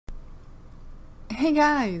Hey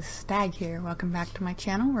guys, Stag here. Welcome back to my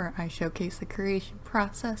channel where I showcase the creation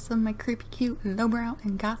process of my creepy, cute, lowbrow,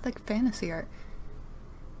 and gothic fantasy art.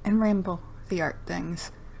 And ramble the art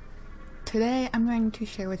things. Today I'm going to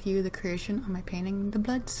share with you the creation of my painting, the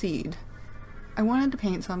Blood Seed. I wanted to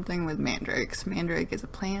paint something with mandrakes. Mandrake is a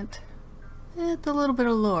plant. It's a little bit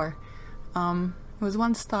of lore. It was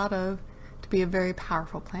once thought of to be a very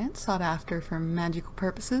powerful plant, sought after for magical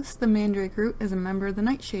purposes. The mandrake root is a member of the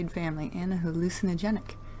nightshade family and a hallucinogenic.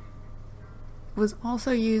 It was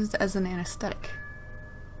also used as an anesthetic.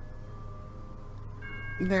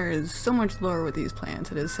 There is so much lore with these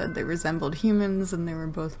plants. It is said they resembled humans and they were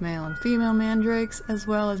both male and female mandrakes, as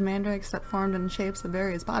well as mandrakes that formed in shapes of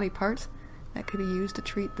various body parts that could be used to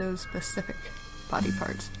treat those specific body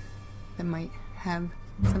parts that might have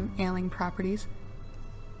some ailing properties.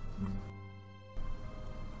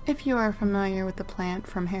 If you are familiar with the plant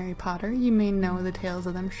from Harry Potter, you may know the tales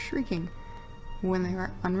of them shrieking when they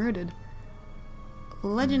are unrooted.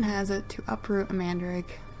 Legend has it, to uproot a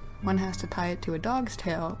mandrake, one has to tie it to a dog's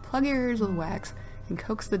tail, plug your ears with wax, and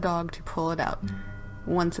coax the dog to pull it out.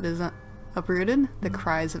 Once it is uprooted, the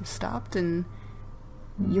cries have stopped, and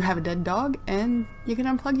you have a dead dog, and you can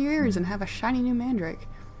unplug your ears and have a shiny new mandrake.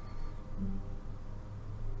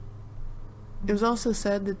 It was also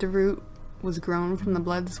said that the root was grown from the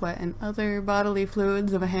blood, sweat, and other bodily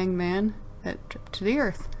fluids of a hanged man that dripped to the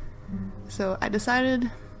earth. So I decided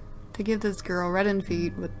to give this girl reddened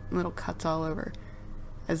feet with little cuts all over,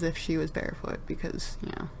 as if she was barefoot, because,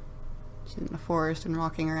 you know, she's in the forest and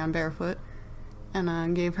walking around barefoot,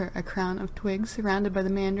 and gave her a crown of twigs surrounded by the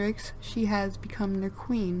mandrakes. She has become their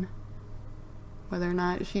queen. Whether or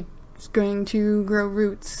not she's going to grow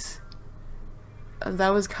roots, that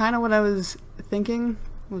was kind of what I was thinking,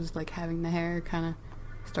 was like having the hair kind of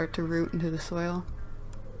start to root into the soil.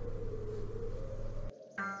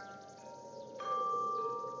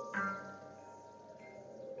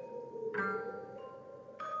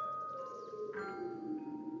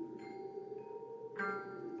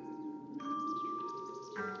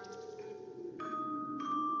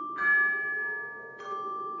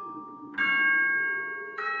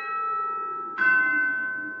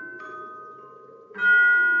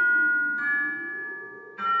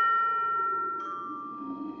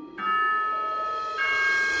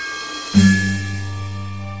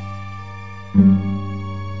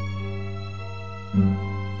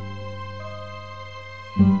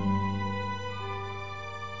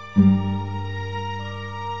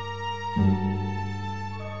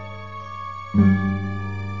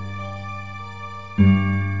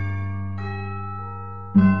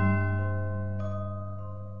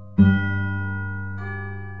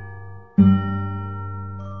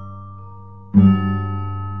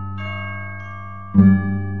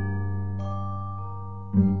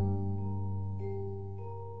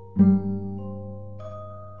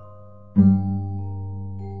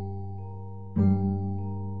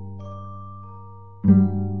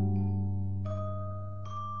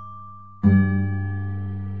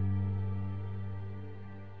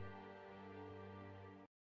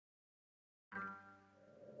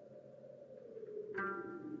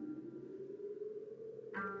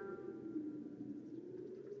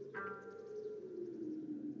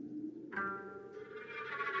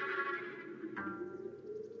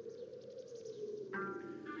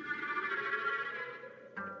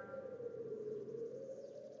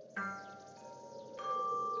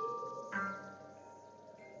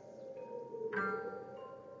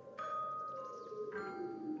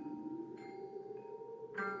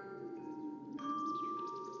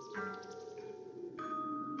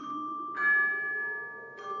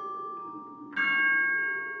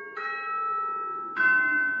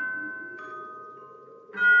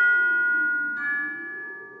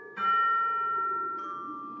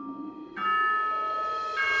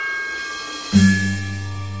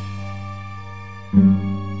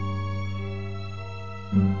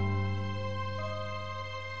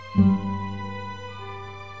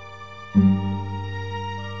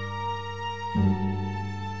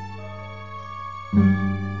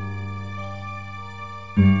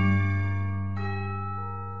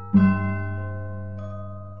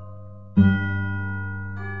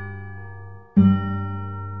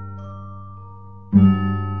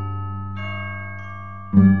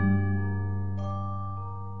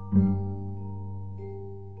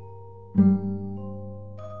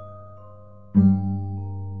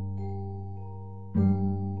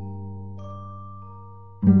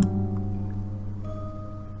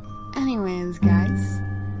 Anyways, guys,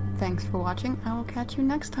 thanks for watching. I will catch you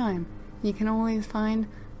next time. You can always find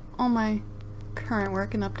all my current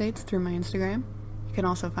work and updates through my Instagram, You can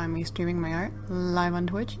also find me streaming my art live on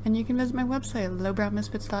Twitch, and you can visit my website,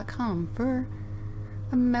 lowbrowmisfits.com, for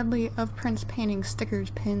a medley of prints, paintings, stickers,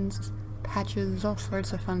 pins, patches, all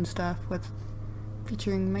sorts of fun stuff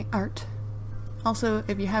featuring my art. Also,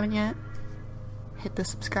 if you haven't yet, hit the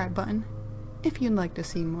subscribe button if you'd like to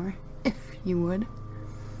see more, if you would.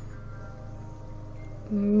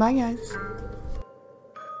 Bye guys.